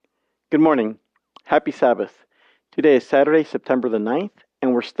Good morning. Happy Sabbath. Today is Saturday, September the 9th,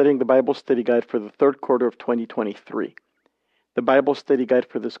 and we're studying the Bible Study Guide for the third quarter of 2023. The Bible Study Guide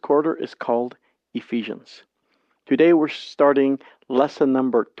for this quarter is called Ephesians. Today we're starting lesson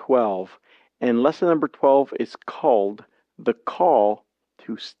number 12, and lesson number 12 is called The Call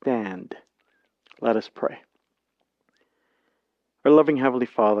to Stand. Let us pray. Our loving Heavenly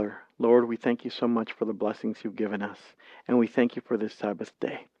Father, Lord, we thank you so much for the blessings you've given us, and we thank you for this Sabbath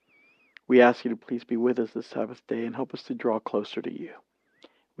day. We ask you to please be with us this Sabbath day and help us to draw closer to you.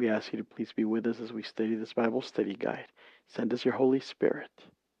 We ask you to please be with us as we study this Bible study guide. Send us your Holy Spirit.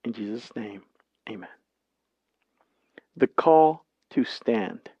 In Jesus' name, amen. The call to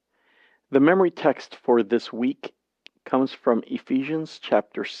stand. The memory text for this week comes from Ephesians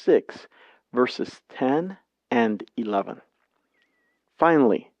chapter 6, verses 10 and 11.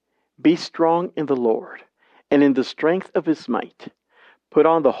 Finally, be strong in the Lord and in the strength of his might. Put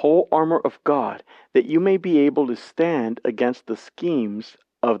on the whole armor of God, that you may be able to stand against the schemes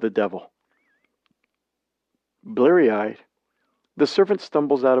of the devil. Bleary-eyed, the servant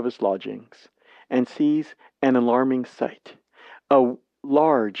stumbles out of his lodgings and sees an alarming sight. A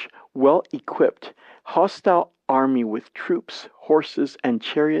large, well-equipped, hostile army with troops, horses, and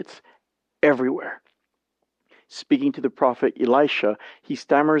chariots everywhere. Speaking to the prophet Elisha, he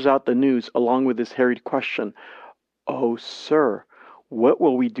stammers out the news along with his harried question, "Oh, sir, what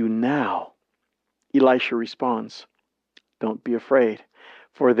will we do now?" Elisha responds, "Don't be afraid,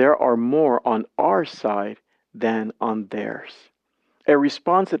 for there are more on our side than on theirs." A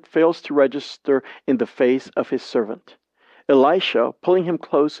response that fails to register in the face of his servant. Elisha, pulling him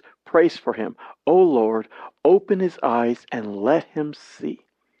close, prays for him, "O Lord, open his eyes and let him see."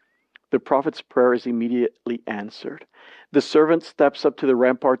 The prophet's prayer is immediately answered. The servant steps up to the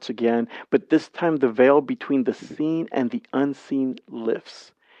ramparts again, but this time the veil between the seen and the unseen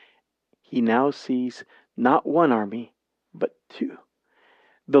lifts. He now sees not one army, but two.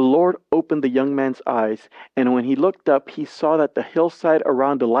 The Lord opened the young man's eyes, and when he looked up, he saw that the hillside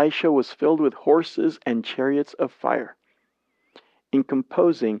around Elisha was filled with horses and chariots of fire. In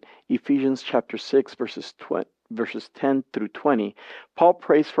composing Ephesians chapter 6, verses 10 through 20, Paul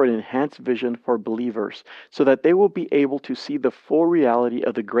prays for an enhanced vision for believers so that they will be able to see the full reality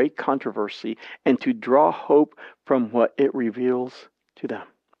of the great controversy and to draw hope from what it reveals to them.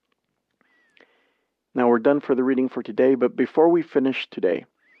 Now we're done for the reading for today, but before we finish today,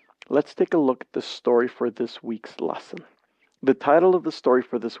 let's take a look at the story for this week's lesson. The title of the story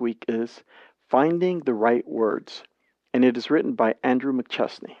for this week is Finding the Right Words, and it is written by Andrew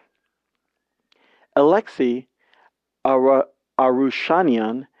McChesney. Alexei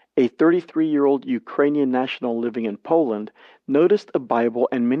Arushanian, a 33-year-old Ukrainian national living in Poland, noticed a Bible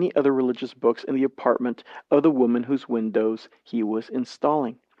and many other religious books in the apartment of the woman whose windows he was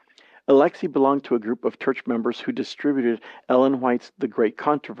installing. Alexei belonged to a group of church members who distributed Ellen White's The Great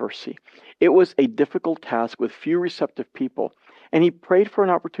Controversy. It was a difficult task with few receptive people, and he prayed for an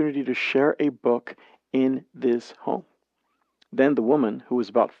opportunity to share a book in this home. Then the woman, who was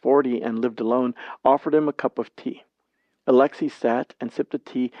about 40 and lived alone, offered him a cup of tea. Alexei sat and sipped the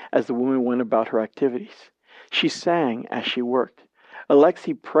tea as the woman went about her activities. She sang as she worked.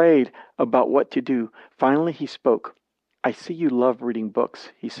 Alexei prayed about what to do. Finally he spoke. "I see you love reading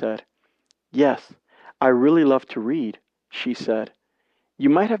books," he said. "Yes, I really love to read," she said. "You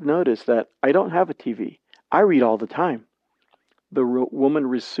might have noticed that I don't have a TV. I read all the time." The woman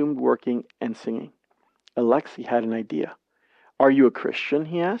resumed working and singing. Alexei had an idea. "Are you a Christian?"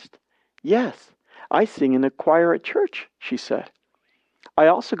 he asked. "Yes, I sing in a choir at church," she said. "I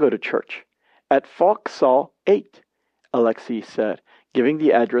also go to church at Vauxhall 8, Alexei said, giving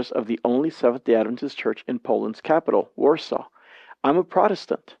the address of the only Seventh-day Adventist church in Poland's capital, Warsaw. "I'm a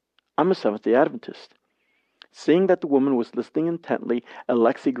Protestant. I'm a Seventh-day Adventist." Seeing that the woman was listening intently,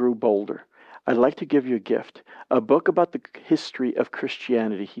 Alexei grew bolder. "I'd like to give you a gift, a book about the history of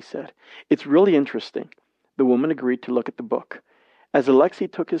Christianity," he said. "It's really interesting." The woman agreed to look at the book. As Alexei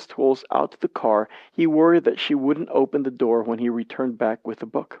took his tools out to the car, he worried that she wouldn't open the door when he returned back with the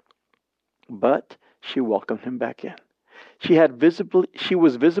book. But she welcomed him back in. She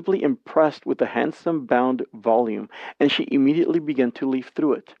was visibly impressed with the handsome bound volume, and she immediately began to leaf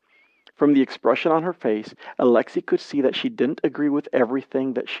through it. From the expression on her face, Alexei could see that she didn't agree with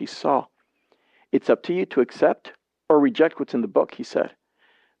everything that she saw. "It's up to you to accept or reject what's in the book," he said.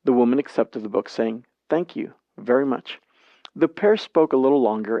 The woman accepted the book, saying, "Thank you very much." The pair spoke a little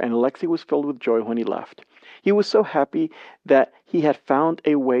longer, and Alexei was filled with joy when he left. He was so happy that he had found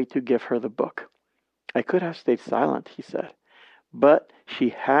a way to give her the book. "I could have stayed silent," he said, but she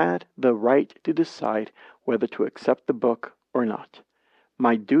had the right to decide whether to accept the book or not.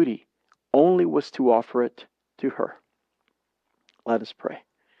 "My duty only was to offer it to her. Let us pray.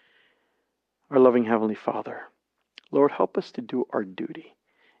 Our loving Heavenly Father, Lord, help us to do our duty,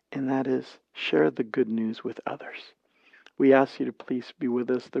 and that is share the good news with others. We ask you to please be with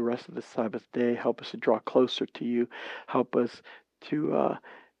us the rest of the Sabbath day. Help us to draw closer to you. Help us to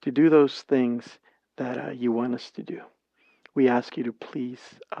do those things that you want us to do. We ask you to please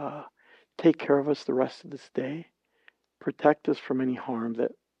take care of us the rest of this day. Protect us from any harm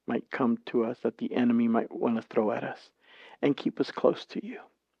that might come to us, that the enemy might want to throw at us, and keep us close to you.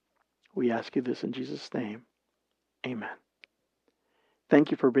 We ask you this in Jesus' name. Amen. Thank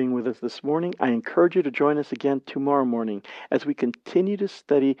you for being with us this morning. I encourage you to join us again tomorrow morning as we continue to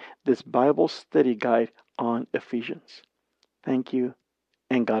study this Bible study guide on Ephesians. Thank you,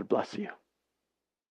 and God bless you.